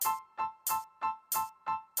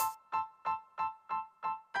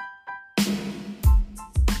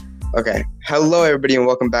Okay. Hello, everybody, and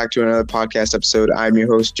welcome back to another podcast episode. I'm your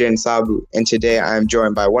host, Jin Sabu, and today I am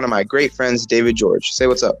joined by one of my great friends, David George. Say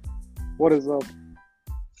what's up. What is up?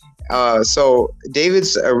 So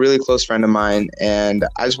David's a really close friend of mine, and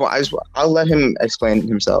I'll let him explain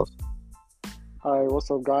himself. Hi, what's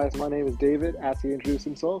up, guys? My name is David, as he introduced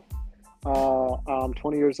himself. I'm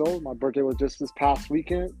 20 years old. My birthday was just this past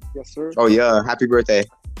weekend. Yes, sir. Oh yeah, happy birthday!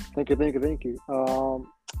 Thank you.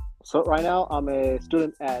 So right now, I'm a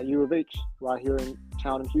student at U of H, right here in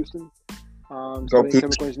town in Houston. Go Studying Cougs.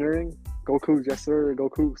 chemical engineering. Go Cougs, yes, sir. Go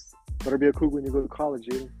Cougs. Better be a Coug when you go to college,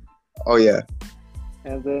 Jaden. Oh yeah.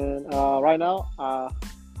 And then right now,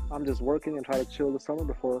 I'm just working and trying to chill this summer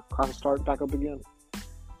before classes start back up again.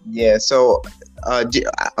 Yeah. So,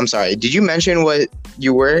 I'm sorry. Did you mention what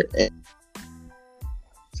you were?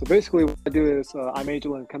 So basically, what I do is I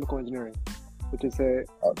major in chemical engineering, which is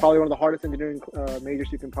probably one of the hardest engineering majors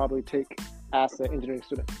you can probably take as an engineering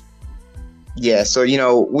student. Yeah. So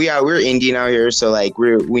we're Indian out here, so like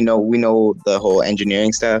we know the whole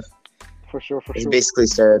engineering stuff. For sure. It's basically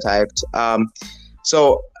stereotyped.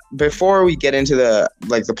 So before we get into the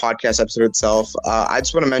podcast episode itself, I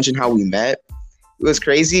just want to mention how we met. It was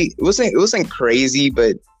crazy. It wasn't crazy,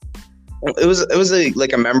 but it was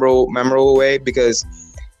a memorable way because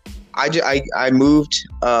I moved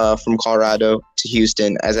from Colorado to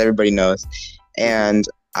Houston, as everybody knows, and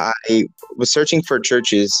I was searching for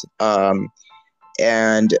churches.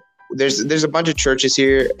 And there's a bunch of churches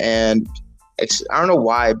here, and I don't know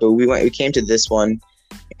why, but we came to this one,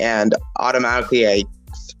 and automatically I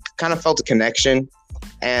kind of felt a connection.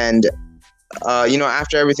 And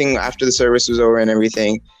after the service was over and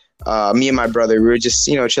everything, me and my brother, we were just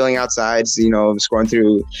chilling outside, scrolling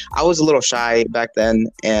through. I was a little shy back then,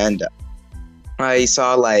 and I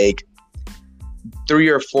saw like 3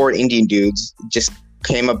 or 4 Indian dudes just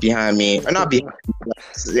came up behind me, or not behind me,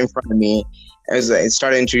 but in front of me. It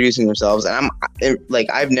started introducing themselves, and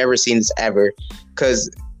I've never seen this ever, because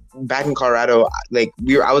back in Colorado,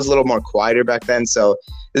 I was a little more quieter back then, so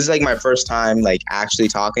this is like my first time like actually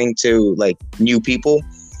talking to like new people,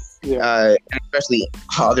 and especially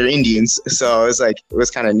other Indians. So it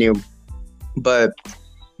was kind of new, but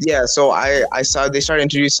yeah. So I saw they started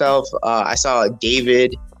introducing themselves. I saw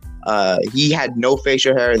David. He had no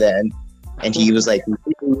facial hair then, and he was like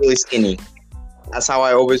really, really skinny. That's how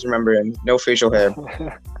I always remember him. No facial hair.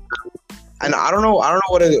 And I don't know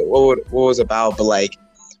what it was about, but like,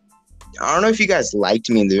 I don't know if you guys liked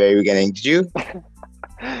me in the very beginning. Did you?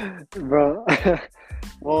 Bro,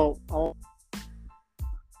 well,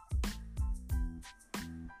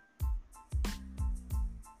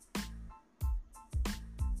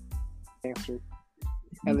 answer.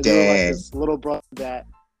 And then you were like this little brother that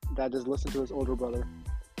just listened to his older brother.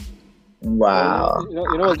 Wow. You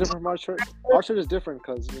know what's different from our church? Our church is different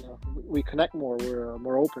because we connect more. We're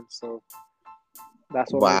more open, so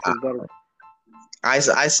that's what makes us better. I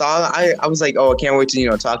was like, oh, I can't wait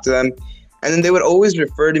to talk to them, and then they would always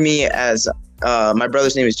refer to me as my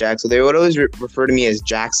brother's name is Jack, so they would always refer to me as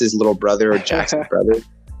Jax's little brother or Jax's brother.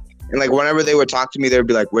 And like whenever they would talk to me, they would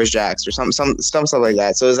be like, "Where's Jax?" or some stuff like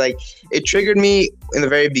that. So it was like it triggered me in the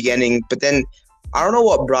very beginning, but then I don't know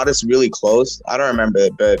what brought us really close. I don't remember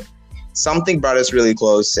it, but something brought us really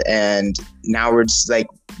close, and now we're just like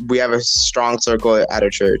we have a strong circle at our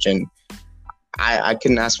church, and I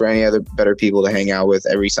couldn't ask for any other better people to hang out with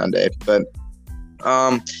every Sunday. But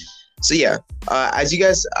so yeah, as you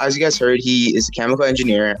guys heard, he is a chemical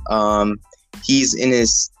engineer. He's in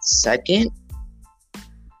his second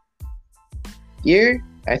year,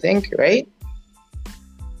 I think, right?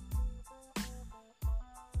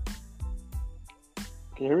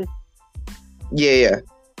 Can you hear me? Yeah.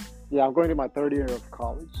 Yeah, I'm going to my 3rd year of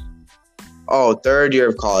college. Oh, 3rd year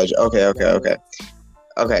of college.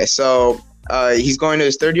 Okay. So he's going to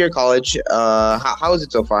his 3rd year of college. How is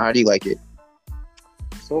it so far? How do you like it?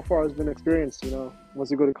 So far, it's been experienced. Once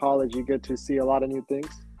you go to college, you get to see a lot of new things.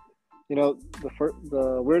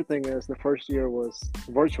 The weird thing is the first year was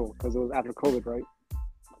virtual because it was after COVID, right?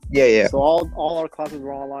 Yeah. So all our classes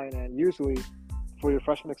were online, and usually for your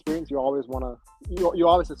freshman experience, you always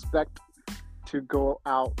expect to go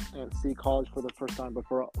out and see college for the first time. But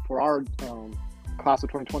for our class of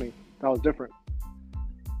 2020, that was different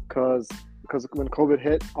because when COVID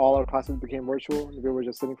hit, all our classes became virtual, and we were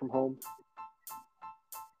just sitting from home.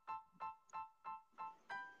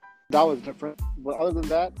 That was different. But other than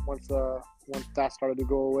that, once that started to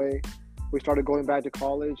go away, we started going back to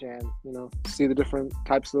college and see the different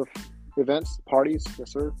types of events, parties.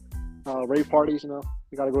 Yes, sir. Rave parties. You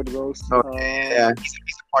got to go to those. Yeah, he's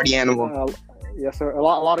a party animal. Yes, sir. A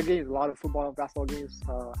lot of games, a lot of football and basketball games.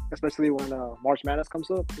 Especially when March Madness comes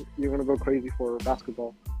up, you're gonna go crazy for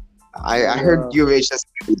basketball. I And heard U of H doesn't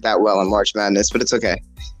do that well in March Madness, but it's okay.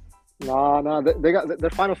 nah, they got their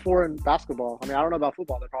Final Four in basketball. I mean, I don't know about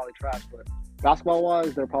football; they're probably trash, but basketball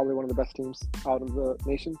wise, they're probably one of the best teams out of the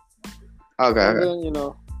nation. Okay, And okay.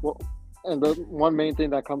 then and the one main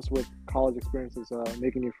thing that comes with college experience is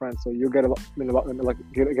making new friends. So you get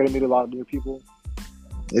get to meet a lot of new people.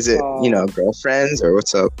 Is it, girlfriends or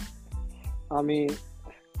what's up? I mean,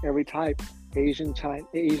 every type, Asian,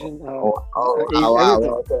 Asian, Wow.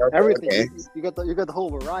 everything, everything. Okay. You got the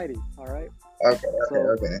whole variety. All right. Okay, So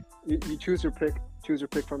okay. you choose your pick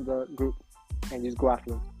from the group, and you just go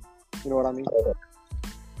after them. You know what I mean?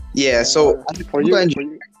 Yeah, so For you,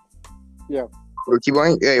 yeah. keep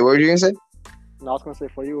going. Yeah, what were you gonna say? No, I was gonna say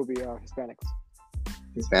for you will be Hispanics.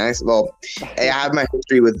 Hispanics. Well, hey, I have my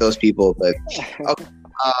history with those people, but okay.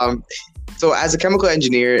 So as a chemical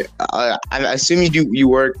engineer, I assume you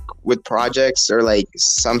work with projects or like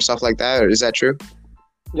some stuff like that, or is that true?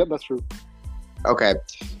 Yep, that's true. Okay,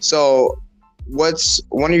 so what's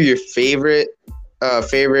one of your favorite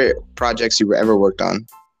projects you've ever worked on?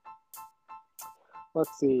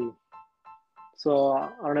 Let's see. So I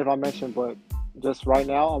don't know if I mentioned, but just right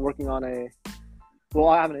now I'm working on I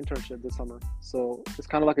have an internship this summer. So it's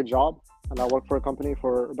kind of like a job, and I work for a company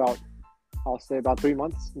for about 3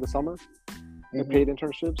 months in the summer. A paid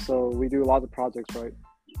internship. So we do lots of projects, right?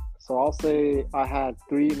 So I'll say I had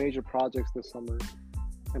 3 major projects this summer,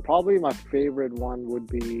 and probably my favorite one would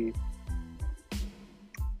be,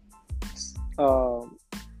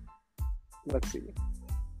 let's see.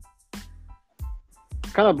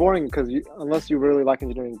 It's kind of boring because unless you really like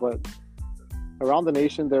engineering, but around the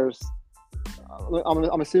nation, there's.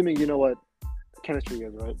 I'm assuming you know what chemistry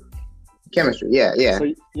is, right? Chemistry, yeah. So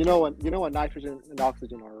you know what nitrogen and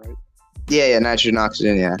oxygen are, right? Yeah, nitrogen,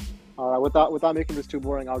 oxygen, yeah. All right. Without making this too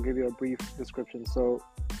boring, I'll give you a brief description. So,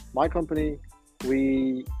 my company,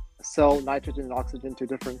 we sell nitrogen and oxygen to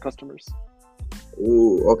different customers.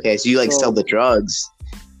 Ooh, okay. So you sell the drugs.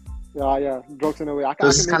 Yeah. Drugs in a way. I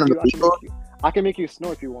can make you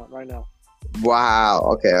snore if you want right now. Wow.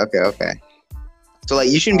 Okay. So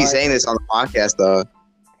you shouldn't be saying this on the podcast though.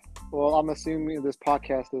 Well, I'm assuming this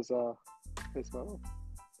podcast is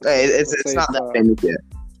Hey, it's not that famous yet.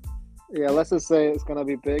 Yeah, let's just say it's gonna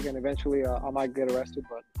be big, and eventually I might get arrested,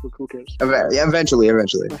 but who cares? Yeah, eventually.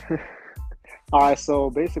 All right, so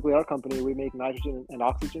basically, our company, we make nitrogen and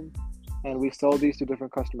oxygen, and we sell these to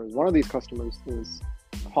different customers. One of these customers is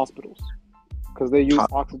hospitals, because they use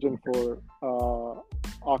oxygen for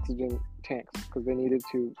oxygen tanks, because they needed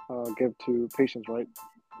to give to patients, right?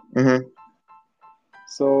 Mm-hmm.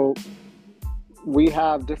 So we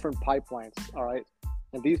have different pipelines, all right,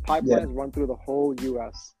 and these pipelines run through the whole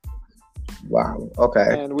U.S. Wow.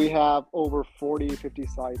 Okay. And we have over 50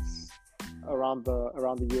 sites around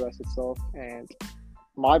the U.S. itself. And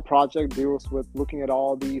my project deals with looking at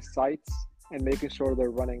all these sites and making sure they're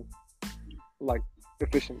running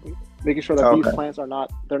efficiently, making sure that these plants are not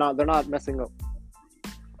messing up.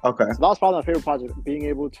 Okay. So that was probably my favorite project, being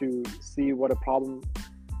able to see what a problem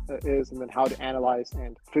is and then how to analyze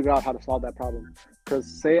and figure out how to solve that problem. Because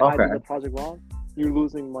say I did the project wrong, you're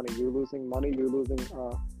losing money, you're losing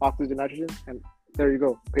oxygen, nitrogen, and there you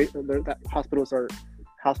go. Hospitals are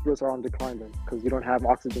on decline then, because you don't have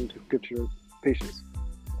oxygen to give to your patients.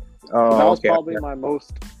 So that was probably my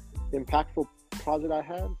most impactful project I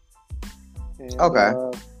had. And,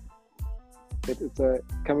 it's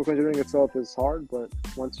chemical engineering itself is hard, but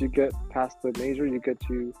once you get past the major, you get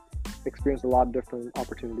to experience a lot of different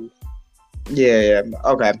opportunities. Yeah.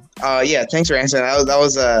 Okay. Yeah. Thanks for answering. That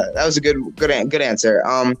was a good answer.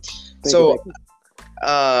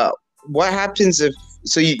 What happens if?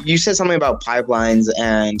 So you said something about pipelines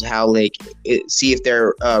and how see if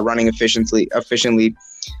they're running efficiently.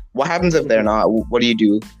 What happens if they're not? What do you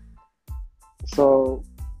do? So,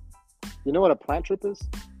 you know what a plant trip is?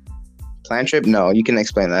 Plant trip? No, you can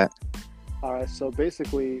explain that. All right. So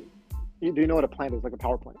basically, do you know what a plant is? Like a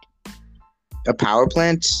power plant. A power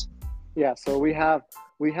plant? Yeah, so we have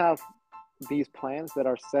these plants that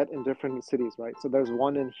are set in different cities, right? So there's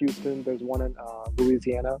one in Houston, there's one in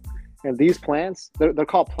Louisiana, and these plants, they're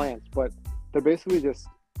called plants, but they're basically just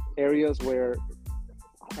areas where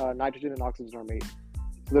nitrogen and oxygen are made.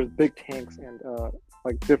 So there's big tanks and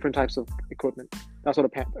different types of equipment. That's what a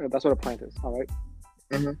plant is. All right.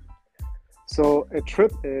 Mm-hmm. So a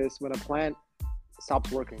trip is when a plant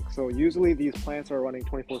stops working. So usually these plants are running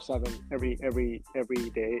 24/7 every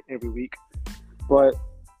day, every week, but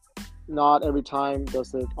not every time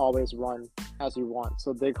does it always run as you want.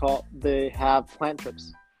 So they have plant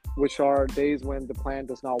trips. which are days when the plan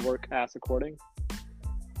does not work as according.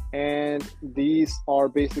 And these are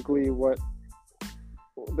basically what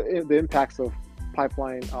the impacts of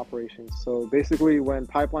pipeline operations. So basically, when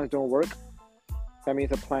pipelines don't work, that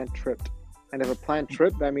means a plant tripped. And if a plant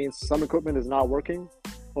tripped, that means some equipment is not working,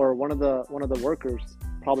 or one of the workers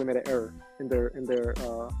probably made an error in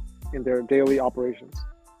their daily operations.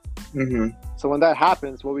 So when that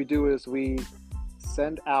happens, what we do is we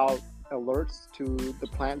send out alerts to the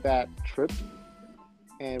plant that tripped,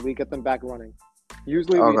 and we get them back running.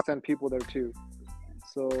 Usually, we send people there too.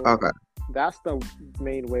 So that's the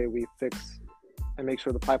main way we fix and make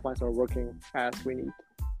sure the pipelines are working as we need.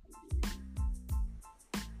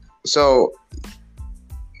 So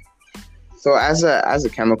as a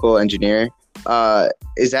chemical engineer,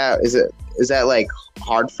 is that like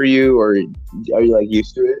hard for you, or are you like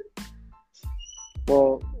used to it?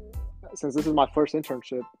 Well, since this is my first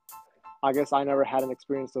internship, I guess I never had an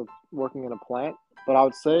experience of working in a plant. But I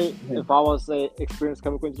would say if I was a experienced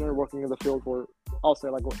chemical engineer working in the field for, I'll say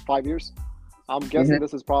like 5 years, I'm guessing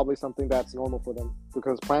this is probably something that's normal for them,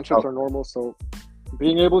 because plant trips are normal. So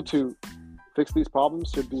being able to fix these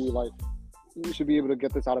problems should be like, you should be able to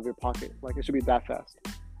get this out of your pocket. Like, it should be that fast.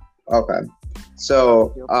 Okay.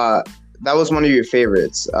 So that was one of your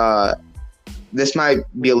favorites. This might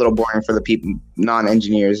be a little boring for the people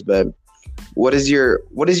non-engineers, but what is your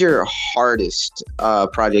hardest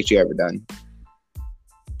project you ever done?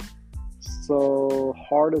 So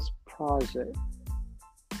hardest project.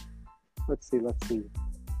 Let's see.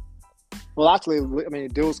 Well, actually, I mean,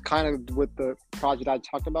 it deals kind of with the project I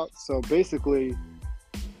talked about. So basically,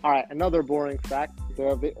 all right, another boring fact.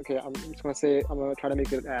 Okay, I'm just gonna say, I'm gonna try to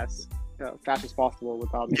make it as fast as possible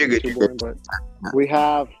without making it too boring. But we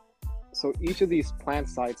have, so each of these plant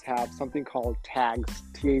sites have something called tags,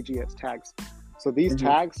 TAGs, tags. So these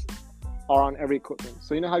tags are on every equipment.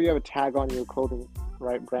 So you know how you have a tag on your clothing,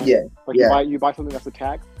 right, brand? Yeah. Like you buy something that's a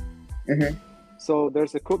tag. So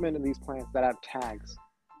there's equipment in these plants that have tags,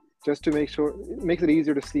 just to make sure, it makes it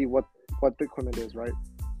easier to see what the equipment is, right?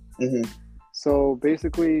 So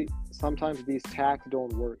basically, sometimes these tags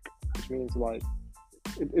don't work, which means like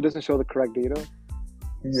it doesn't show the correct data.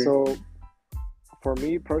 So for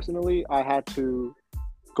me personally, I had to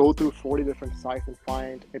go through 40 different sites and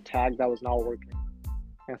find a tag that was not working.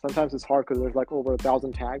 And sometimes it's hard because there's like over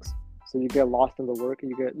 1,000 tags, so you get lost in the work.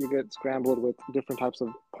 You get scrambled with different types of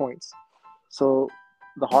points. So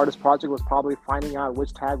the hardest project was probably finding out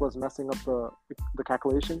which tag was messing up the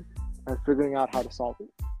calculation and figuring out how to solve it.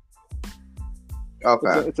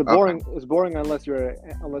 Okay. It's boring unless you're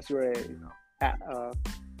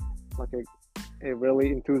a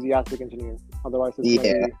really enthusiastic engineer. Otherwise, it's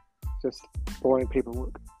gonna be just boring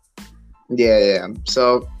paperwork. Yeah.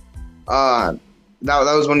 So, that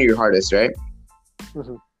was one of your hardest, right?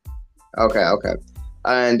 Okay.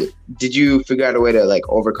 And did you figure out a way to like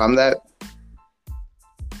overcome that?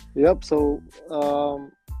 Yep. So,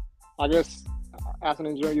 I guess as an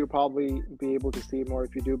engineer, you'll probably be able to see more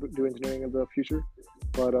if you do engineering in the future.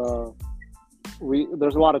 But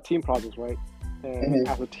there's a lot of team projects, right? And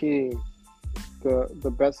as a team, the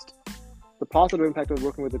positive impact of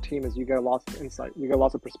working with a team is you get lots of insight, you get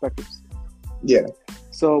lots of perspectives. Yeah.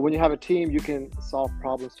 So when you have a team, you can solve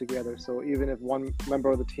problems together. So even if one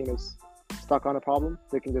member of the team is stuck on a problem,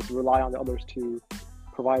 they can just rely on the others to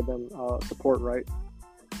provide them support, right?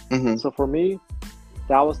 So for me,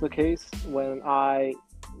 that was the case. When I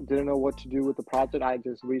didn't know what to do with the project, I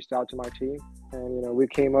just reached out to my team, and we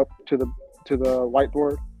came up to the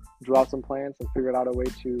whiteboard, drew out some plans, and figured out a way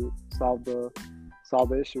to solve the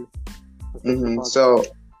issue. So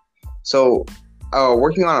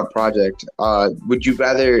working on a project, would you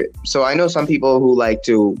rather? So I know some people who like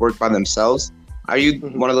to work by themselves. Are you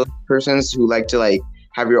one of those persons who like to like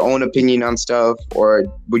have your own opinion on stuff, or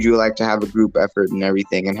would you like to have a group effort and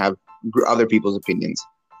everything and have other people's opinions?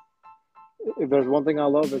 If there's one thing I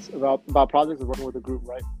love is about projects is working with a group,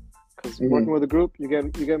 right? Because working with a group, you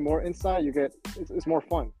get more insight. It's more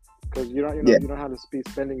fun because you don't have to be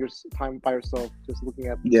spending your time by yourself just looking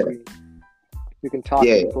at the screen. You can talk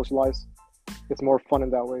and socialize. It's more fun in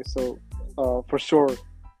that way. So for sure,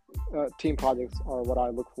 team projects are what I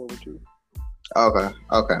look forward to. Okay.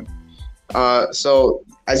 So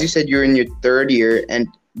as you said, you're in your third year, and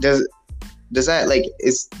does that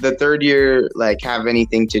is the third year have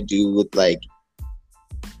anything to do with I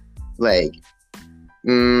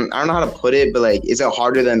don't know how to put it, but is it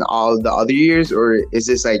harder than all the other years, or is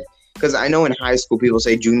this because I know in high school people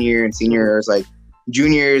say junior and senior is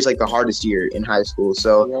junior is the hardest year in high school.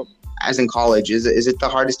 So as in college, is it the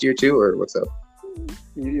hardest year too, or what's up?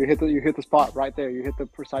 You hit the spot right there. You hit the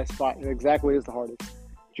precise spot. It exactly is the hardest.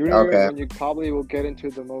 Junior year is Okay. when you probably will get into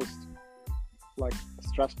the most like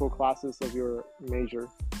stressful classes of your major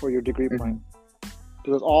or your degree Hmm. plan.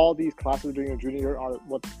 Because all these classes during your junior year are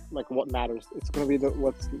what matters. It's going to be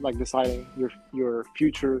what's like deciding your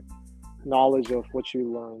future knowledge of what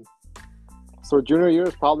you learn. So junior year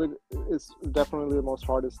is definitely the most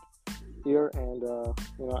hardest year, and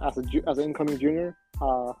as an incoming junior,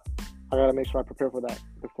 I gotta make sure I prepare for that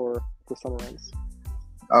before the summer ends.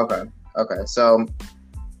 Okay. Okay. So,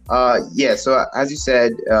 yeah. So as you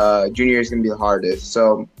said, junior is gonna be the hardest.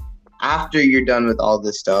 So after you're done with all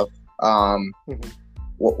this stuff, um, Mhm.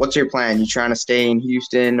 what's your plan? You trying to stay in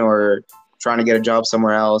Houston or trying to get a job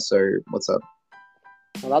somewhere else, or what's up?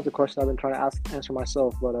 Well, that's a question I've been trying to answer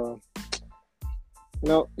myself, but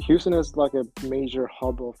Houston is like a major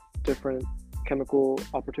hub of different chemical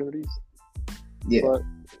opportunities. Yeah. But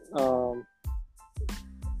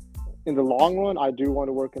in the long run, I do want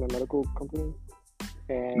to work in a medical company,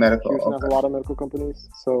 and Medical. Houston has a Okay. lot of medical companies.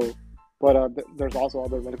 So, but there's also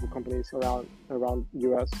other medical companies around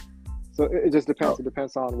US. So it just depends. Oh, It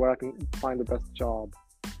depends on where I can find the best job.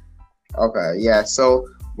 okay. Yeah. So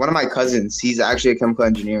one of my cousins, he's actually a chemical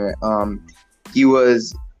engineer. He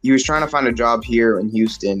was he was trying to find a job here in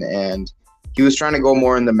Houston, and he was trying to go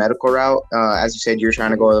more in the medical route. As you said, you're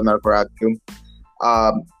trying to go Mhm. the medical route too.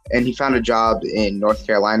 And he found a job in North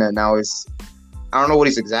Carolina. Now is I don't know what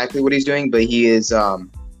he's doing, but he is I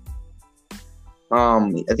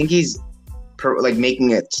think he's like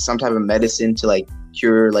making it some type of medicine to like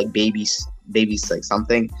cure like babies like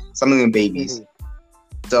something with babies. Mhm. Yeah,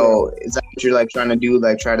 So is that what you're like trying to do?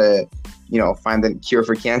 Like try to find the cure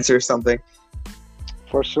for cancer or something?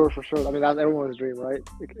 for sure, for sure. I mean, that's everyone's dream, right?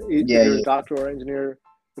 If Yeah, you're a yeah. doctor or engineer,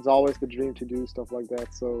 it's always the dream to do stuff like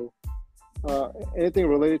that. So anything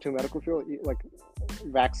related to medical field, like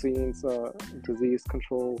vaccines, disease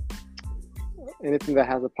control, anything that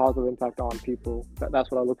has a positive impact on people,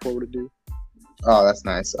 that's what I look forward to do. Oh, that's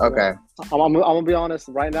nice. You know, Okay. I'm gonna be honest.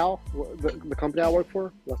 Right now, the company I work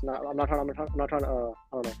for, that's not. I'm not trying to. I don't know,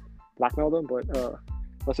 blackmail them, but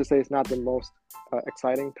let's just say it's not the most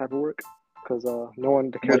exciting type of work because no one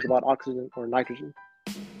What? cares about oxygen or nitrogen.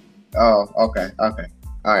 Oh, okay. Okay.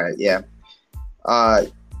 All right. Yeah. Uh,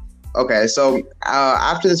 okay. So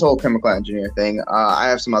after this whole chemical engineer thing, I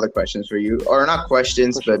have some other questions for you, or not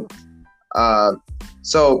questions, For but sure. uh,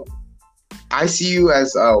 so I see you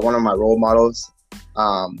as one of my role models.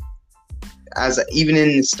 Um, as even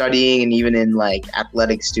in studying and even in like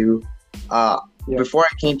athletics too. Uh, Yeah. Before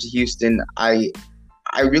I came to Houston, I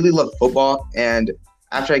really love football, and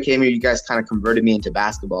after I came here, you guys kind of converted me into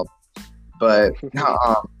basketball. But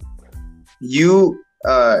you,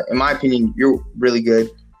 in my opinion, you're really good.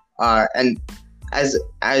 And as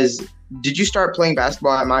did you start playing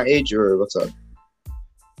basketball at my age, or what's up?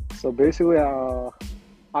 So basically,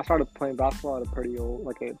 I started playing basketball at a pretty old,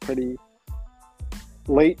 like a pretty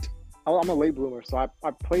late. I'm a late bloomer, so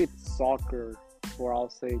I played soccer for I'll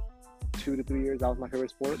say 2 to 3 years. That was my favorite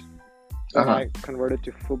sport. Uh Then huh. I converted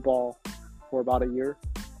to football for about a year.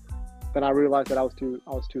 Then I realized that I was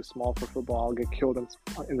too small for football. I'll get killed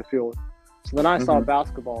in the field. So then I saw Hmm.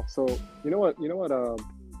 basketball. So you know what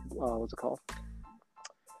what's it called?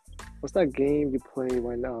 What's that game you play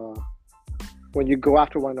when you go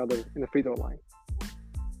after one another in the free throw line?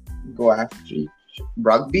 Go after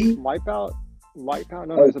rugby. Wipeout? Wipeout?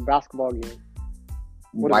 No, Oh, it's a basketball game.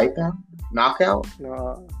 What is it? wipeout, knockout.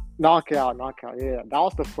 No, knockout, knockout. Yeah, that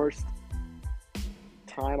was the first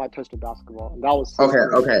time I touched a basketball, and that was so Okay,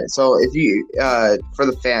 crazy. okay. So if you for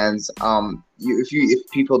the fans,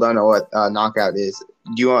 if people don't know what knockout is,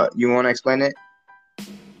 do you want to explain it?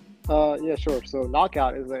 Yeah, sure. So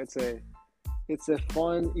knockout is it's a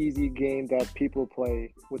fun, easy game that people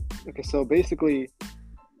play with. Okay, so basically,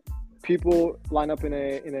 people line up in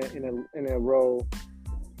a row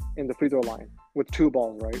in the free throw line with two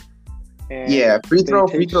balls, right? And Yeah, they free take throw,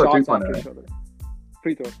 three shots pointer, after right? each other.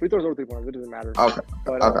 Free throws or 3 pointers, it doesn't matter. Okay,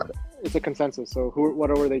 But okay. it's a consensus. So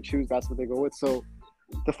whatever they choose, that's what they go with. So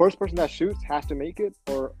the first person that shoots has to make it,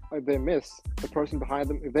 or if they miss, the person behind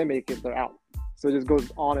them, if they make it, they're out. So it just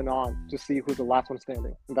goes on and on to see who's the last one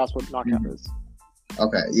standing, and that's what knockout Mhm. is.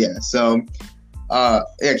 Okay, yeah. So, yeah,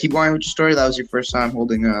 keep going with your story. That was your first time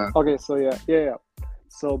holding a. Okay, so yeah.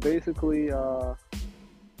 So basically, I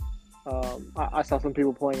saw some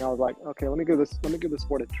people playing. I was like, okay, let me give this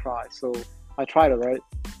sport a try. So I tried it. Right,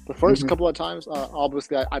 the first Mhm. couple of times,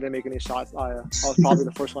 obviously I didn't make any shots. I was probably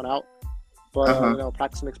the first one out. But Uh-huh.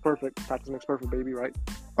 practice makes perfect. Practice makes perfect, baby, right?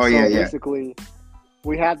 Oh So yeah, yeah. basically,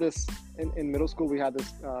 we had this in middle school. We had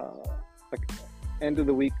this like end of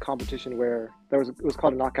the week competition where it was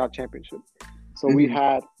called a knockout championship. So we Hmm.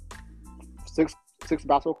 had six 6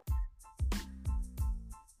 basketball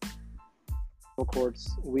courts,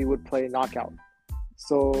 we would play knockout.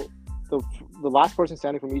 So the last person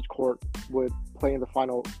standing from each court would play in the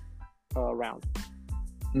final round.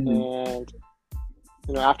 And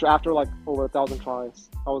after like over 1,000 tries,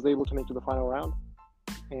 I was able to make to the final round,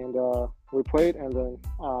 and we played, and then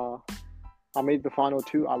I made the final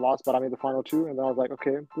 2. I lost, but I made the final 2, and then I was like,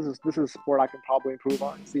 okay, this is a sport I can probably improve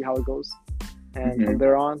on and see how it goes. And from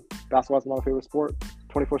there on, basketball is my favorite sport.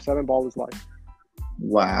 24/7, ball is life.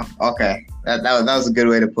 Wow. Okay, that was a good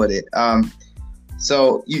way to put it.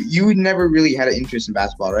 So you never really had an interest in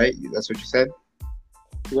basketball, right? That's what you said?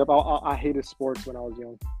 Yep, I hated sports when I was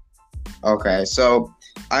young. Okay, so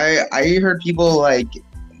I heard people like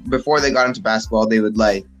before they got into basketball, they would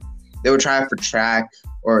try out for track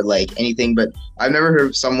or like anything, but I've never heard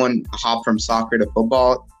of someone hop from soccer to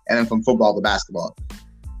football and then from football to basketball.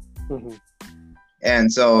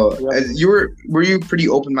 And so were you pretty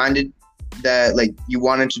open-minded that like you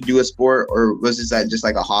wanted to do a sport, or was that just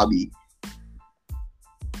like a hobby?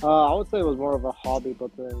 I would say it was more of a hobby, but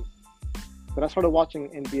then I started watching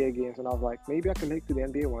NBA games, and I was like, maybe I can make it to the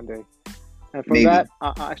NBA one day. And from that,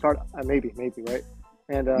 I started maybe, right?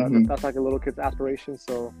 And that's like a little kid's aspiration.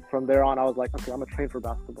 So from there on, I was like, okay, I'm gonna train for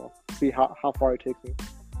basketball, see how far it takes me.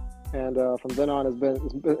 And from then on,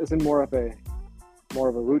 it's been more of a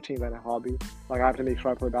routine than a hobby. Like I have to make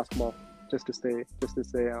sure I play basketball just to stay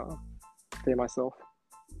myself.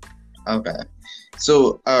 Okay.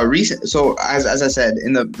 So So as I said,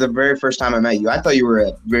 in the very first time I met you, I thought you were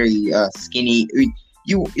a very skinny.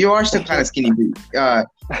 You are still kind of skinny, but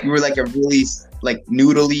you were like a really like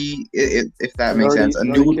noodly, if that makes sense. A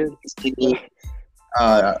noodly skinny,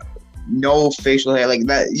 no facial hair like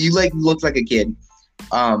that. You like looked like a kid.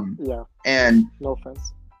 Yeah. And no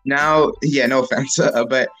offense. Now, no offense,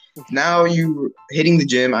 but now you hitting the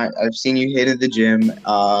gym. I've seen you hit at the gym.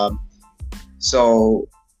 So.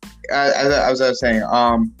 As I was saying,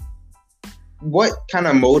 what kind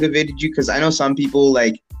of motivated you? Because I know some people,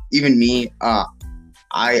 like even me,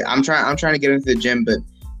 I'm trying to get into the gym, but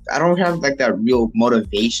I don't have like that real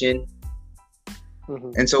motivation.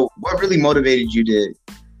 And so, what really motivated you to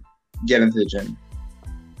get into the gym?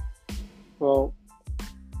 Well,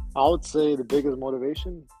 I would say the biggest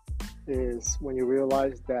motivation is when you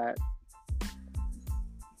realize that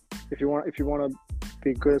if you want to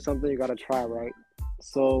be good at something, you got to try, right?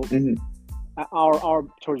 So our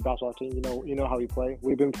church basketball team, you know how we play.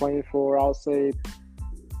 We've been playing for, I'll say,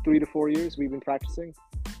 3 to 4 years. We've been practicing,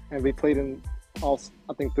 and we played in I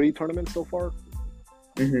think 3 tournaments so far.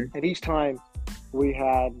 And each time we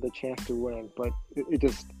had the chance to win, but it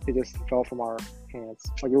just fell from our hands.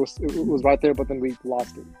 Like it was right there, but then we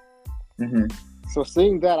lost it. So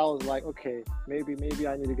seeing that, I was like, okay, maybe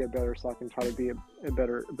I need to get better so I can try to be a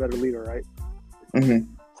better leader, right?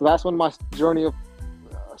 So that's when my journey of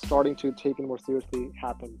starting to take it more seriously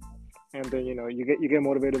happened. And then you get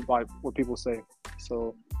motivated by what people say.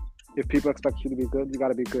 So if people expect you to be good, you got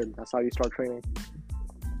to be good. That's how you start training.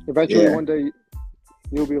 Eventually, one day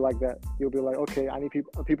you'll be like that. You'll be like, okay, I need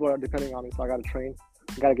people are depending on me, so I got to train.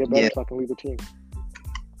 I got to get better so I can lead the team.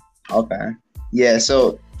 Okay. Yeah.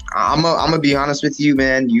 So I'm gonna be honest with you,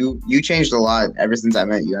 man. You changed a lot ever since I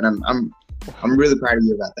met you, and I'm really proud of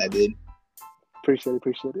you about that, dude. Appreciate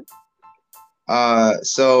it.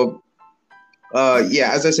 As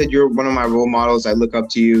I said, you're one of my role models. I look up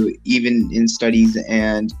to you, even in studies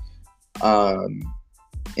and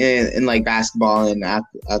in like basketball and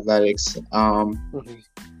athletics.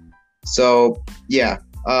 So yeah,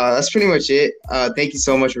 that's pretty much it. Thank you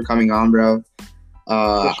so much for coming on, bro.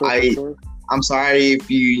 For sure. I'm sorry if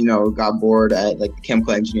you got bored at like the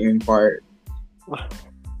chemical engineering part.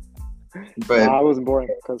 But I wasn't boring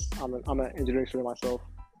because I'm an engineering student myself.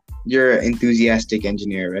 You're an enthusiastic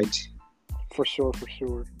engineer, right? For sure.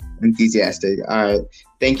 Enthusiastic. All right.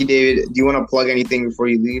 Thank you, David. Do you want to plug anything before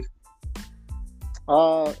you leave?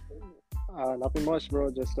 Nothing much,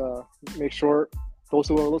 bro. Just make sure those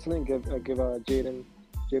who are listening give Jaden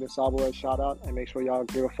Sabo a shout out, and make sure y'all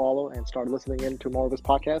give a follow and start listening in to more of his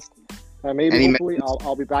podcast. And hopefully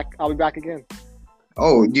I'll be back. I'll be back again.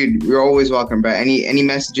 Oh, dude, you're always welcome, bro. Any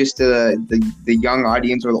messages to the young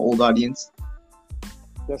audience or the old audience?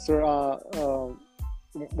 Yes, sir.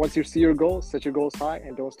 Once you see your goals, set your goals high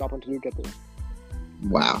and don't stop until you get there.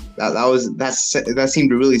 Wow, that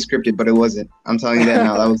seemed really scripted, but it wasn't. I'm telling you that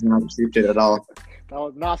now. That was not scripted at all. That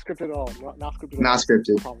was not scripted at all. Not scripted. Not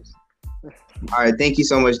scripted. I promise. All right, thank you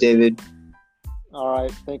so much, David. All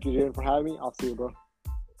right, thank you, Jaden, for having me. I'll see you, bro.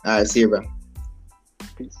 All right, see you, bro.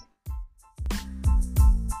 Peace.